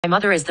My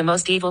mother is the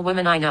most evil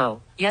woman I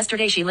know.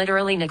 Yesterday she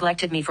literally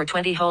neglected me for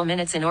 20 whole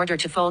minutes in order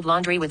to fold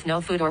laundry with no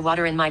food or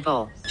water in my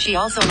bowl. She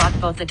also locked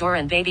both the door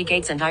and baby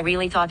gates, and I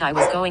really thought I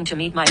was going to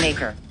meet my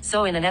maker.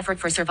 So in an effort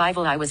for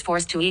survival I was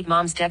forced to eat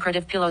mom's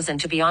decorative pillows, and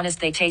to be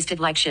honest they tasted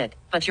like shit.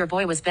 But your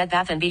boy was Bed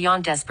Bath &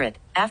 Beyond desperate.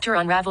 After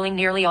unraveling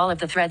nearly all of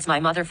the threads, my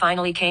mother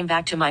finally came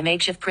back to my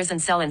makeshift prison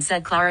cell and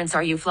said, "Clarence,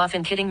 are you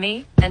fluffin' kidding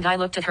me?" And I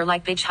looked at her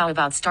like, "Bitch, how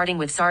about starting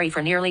with sorry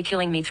for nearly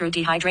killing me through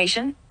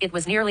dehydration?" It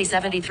was nearly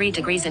 73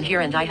 degrees in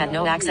here and I had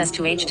no access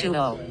to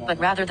H2O. But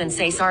rather than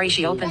say sorry,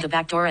 she opened the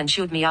back door and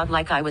shooed me out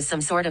like I was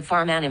some sort of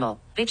farm animal.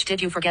 Bitch,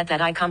 did you forget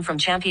that I come from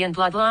champion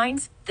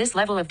bloodlines? This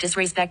level of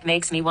disrespect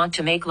makes me want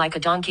to make like a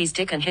donkey's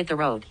dick and hit the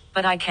road.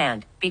 But I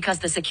can't, because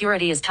the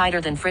security is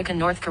tighter than frickin'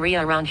 North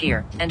Korea around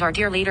here, and our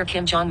dear leader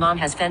Kim Jong-un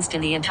has fenced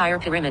in the entire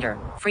perimeter.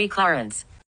 Free Clarence.